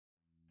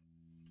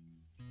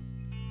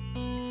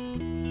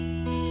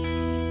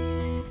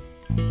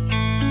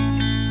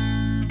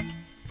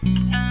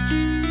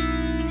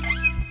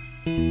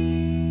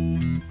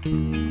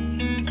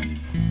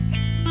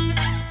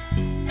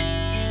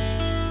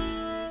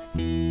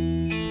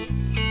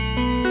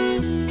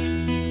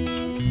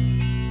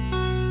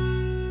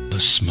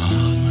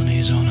smile when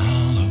he's on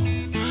hollow.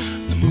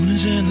 The moon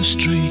is in the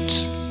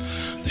street.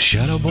 The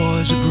shadow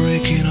boys are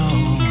breaking all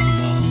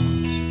along.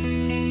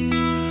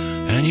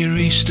 And you're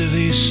east of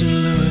East St.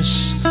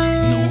 Louis,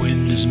 and the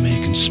wind is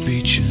making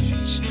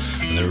speeches,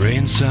 and the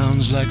rain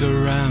sounds like a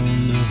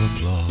round of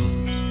applause.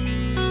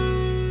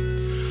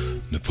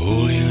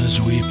 Napoleon is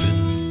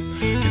weeping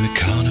in the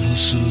carnival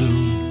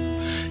saloon.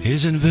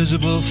 His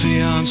invisible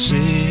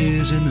fiancée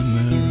is in the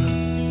mirror.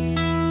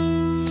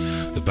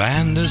 The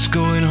band is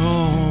going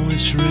home.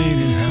 It's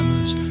raining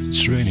hammers,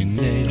 it's raining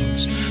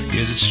nails.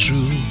 Yes, it's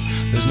true,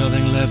 there's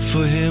nothing left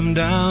for him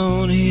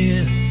down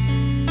here.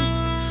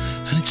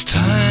 And it's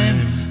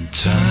time,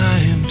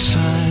 time,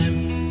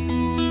 time.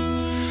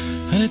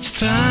 And it's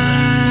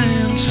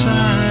time,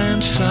 time,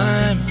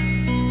 time.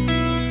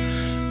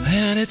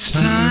 And it's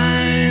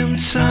time,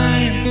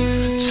 time,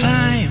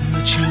 time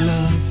that you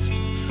love.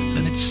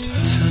 And it's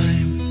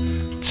time,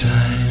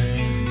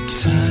 time,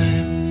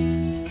 time.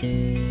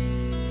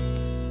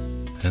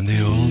 And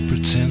they all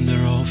pretend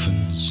they're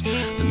orphans.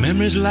 The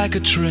memory's like a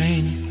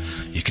train.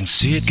 You can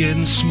see it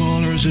getting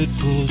smaller as it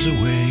pulls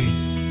away.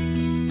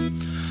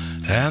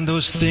 And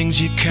those things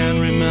you can't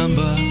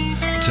remember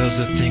tells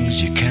the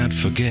things you can't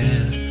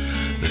forget.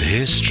 That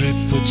history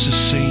puts a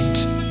saint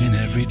in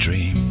every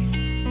dream.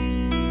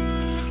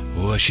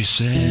 Oh, she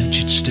said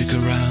she'd stick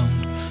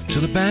around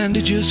till the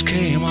bandages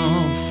came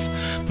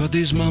off. But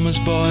these mama's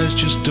boys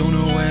just don't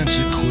know when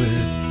to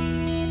quit.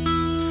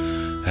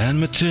 And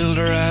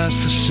Matilda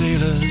asked the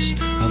sailors,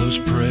 are those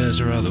prayers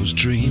or are those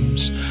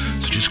dreams?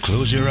 So just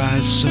close your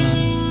eyes,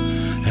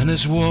 son, and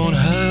this won't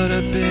hurt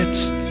a bit.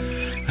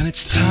 And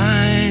it's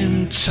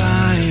time,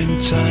 time,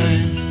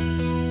 time.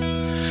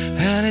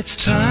 And it's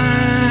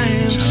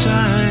time,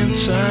 time,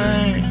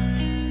 time.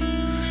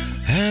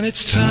 And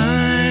it's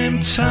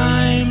time,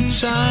 time,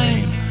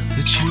 time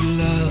that you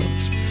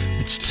loved.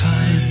 It's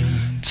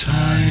time,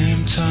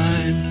 time,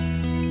 time.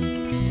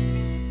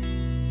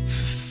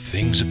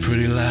 Things are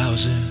pretty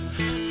lousy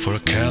for a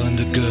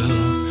calendar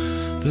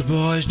girl. The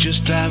boys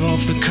just dive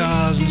off the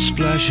cars and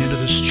splash into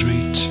the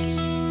street.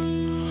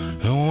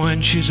 And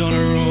when she's on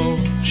her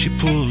own, she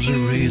pulls a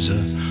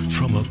razor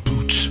from a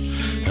boot,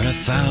 and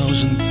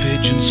 1,000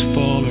 pigeons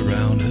fall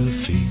around her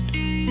feet.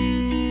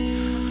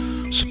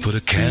 So put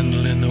a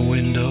candle in the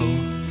window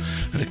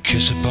and a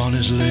kiss upon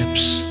his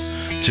lips,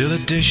 till the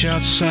dish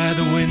outside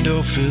the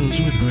window fills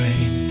with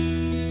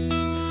rain.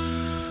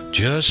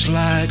 Just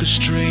like a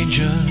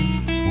stranger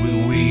with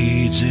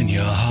weeds in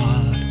your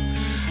heart,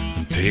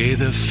 and pay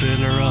the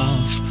fiddler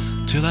off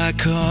till I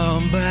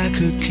come back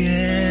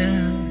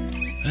again.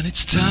 And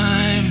it's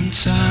time,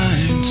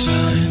 time,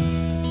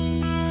 time.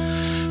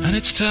 And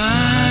it's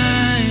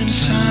time,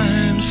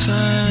 time,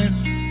 time.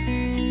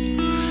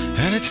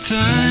 And it's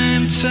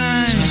time,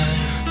 time,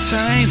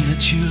 time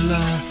that you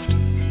loved.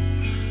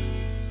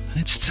 And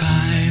it's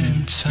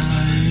time,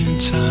 time,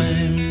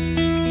 time.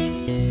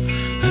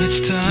 And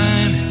it's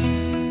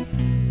time,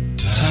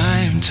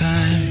 time,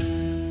 time.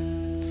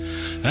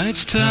 And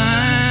it's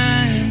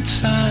time,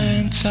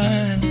 time,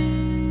 time.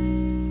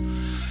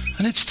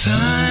 And it's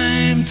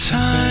time,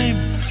 time,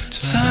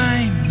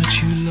 time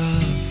that you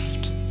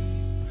loved.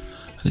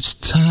 And it's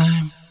time.